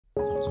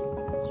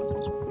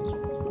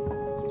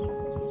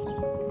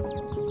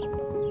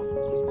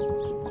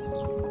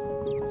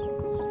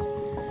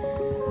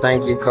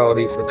Thank you,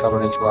 Cody, for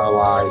coming into our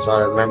lives.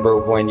 I remember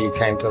when you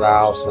came to the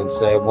house and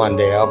said, one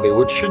day I'll be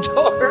with your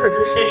daughter.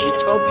 You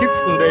told me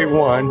from day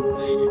one.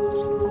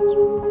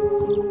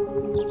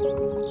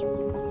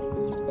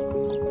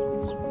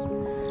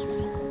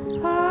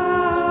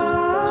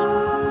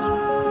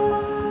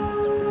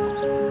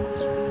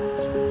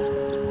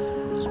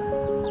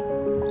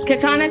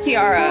 Kitana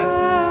Tiara.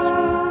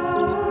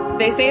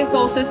 They say a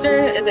soul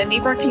sister is a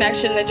deeper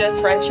connection than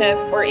just friendship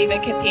or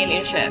even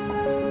companionship.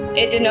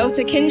 It denotes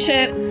a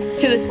kinship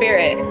to the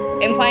spirit,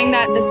 implying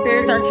that the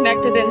spirits are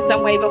connected in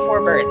some way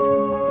before birth.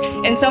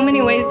 In so many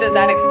ways does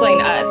that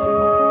explain us.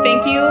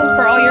 Thank you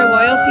for all your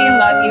loyalty and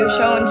love you've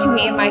shown to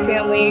me and my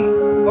family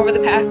over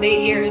the past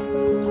 8 years.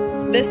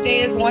 This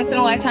day is once in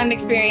a lifetime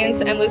experience,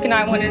 and Luke and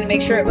I wanted to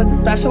make sure it was a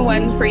special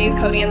one for you,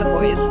 Cody, and the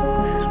boys.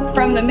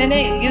 From the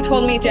minute you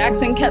told me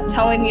Jackson kept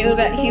telling you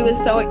that he was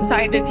so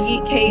excited to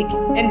eat cake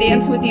and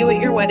dance with you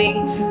at your wedding,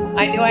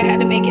 I knew I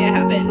had to make it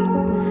happen.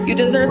 You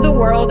deserve the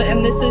world,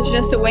 and this is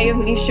just a way of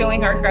me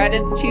showing our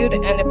gratitude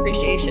and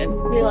appreciation.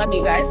 We love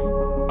you guys.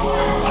 I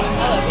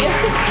love you.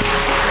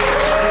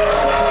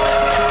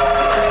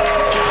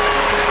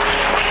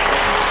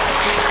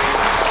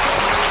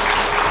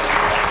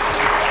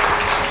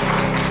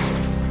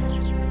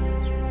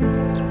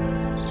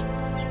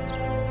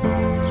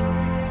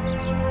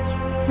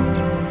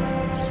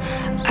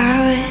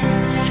 I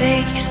was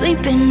fake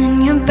sleeping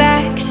in your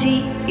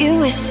backseat. You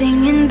were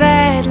singing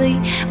badly.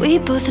 We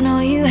both know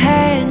you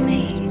had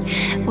me.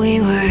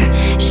 We were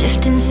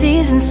shifting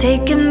seasons,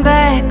 taking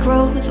back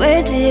roads.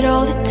 Where did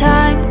all the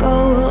time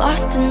go?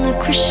 Lost in the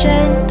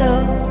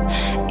crescendo.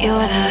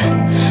 You're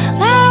the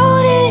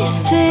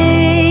loudest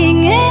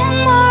thing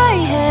in my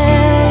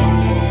head,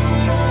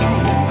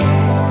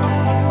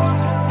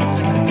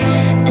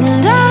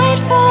 and I'd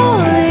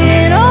fall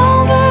in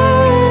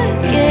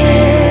over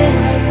again.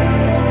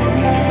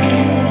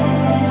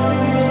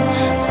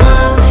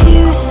 Love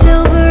you,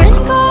 silver and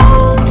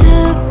gold,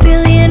 a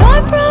billion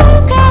or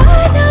broke.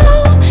 I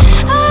know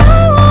I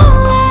won't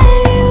let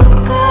you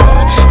go.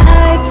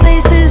 High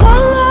places are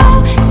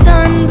low,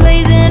 sun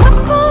blazing or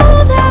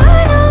cold.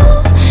 I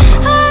know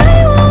I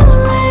won't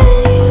let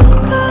you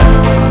go.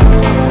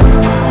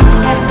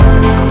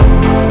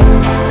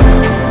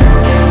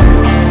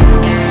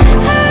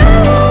 I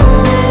won't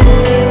let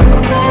you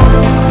go.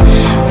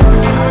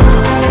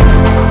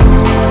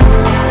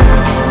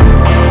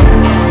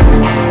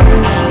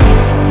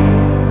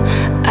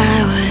 I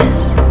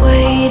was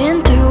wading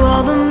through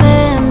all the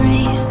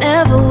memories,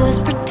 never was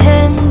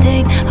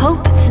pretending,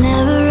 hope it's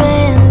never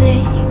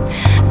ending.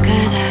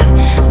 'Cause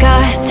I've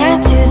got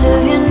tattoos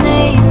of your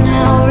name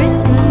now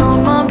written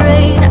on my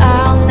brain.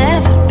 I'll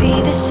never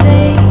be the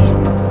same.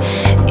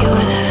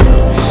 You're the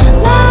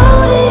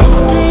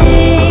loudest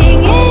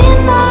thing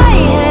in my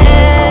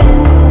head,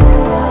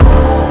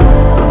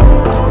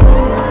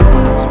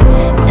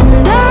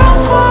 and I'm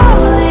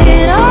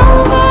falling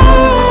over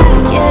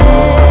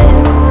again.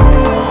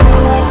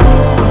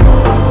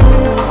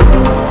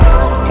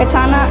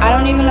 Kitana, I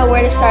don't even know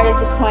where to start at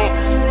this point.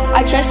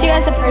 I trust you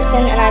as a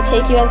person, and I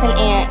take you as an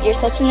aunt. You're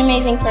such an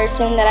amazing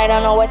person that I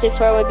don't know what this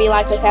world would be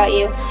like without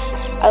you.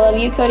 I love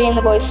you, Cody, and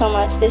the boys so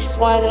much. This is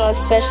one of the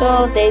most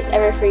special days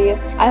ever for you.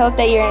 I hope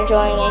that you're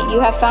enjoying it. You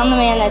have found the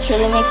man that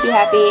truly makes you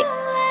happy.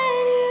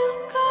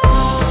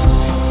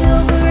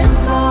 Silver and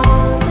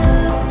gold,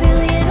 a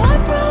billion or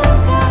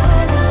broke.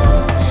 I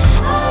know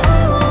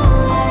I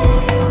won't let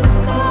you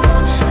go.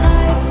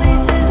 High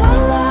places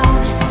are low,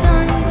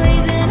 sun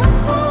blazing or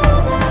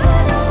cold.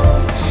 I know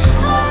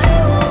I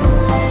won't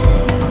let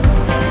you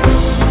go.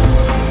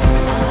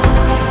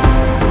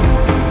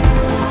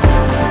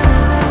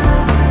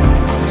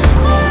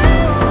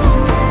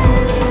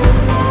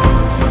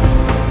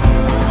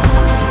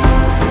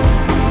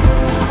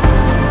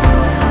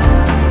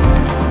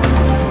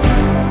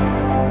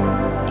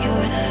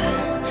 You're the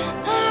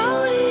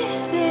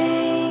loudest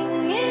thing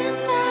in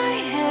my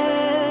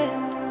head,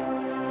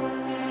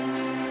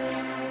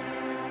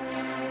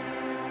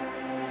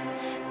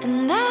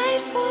 and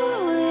I'd fall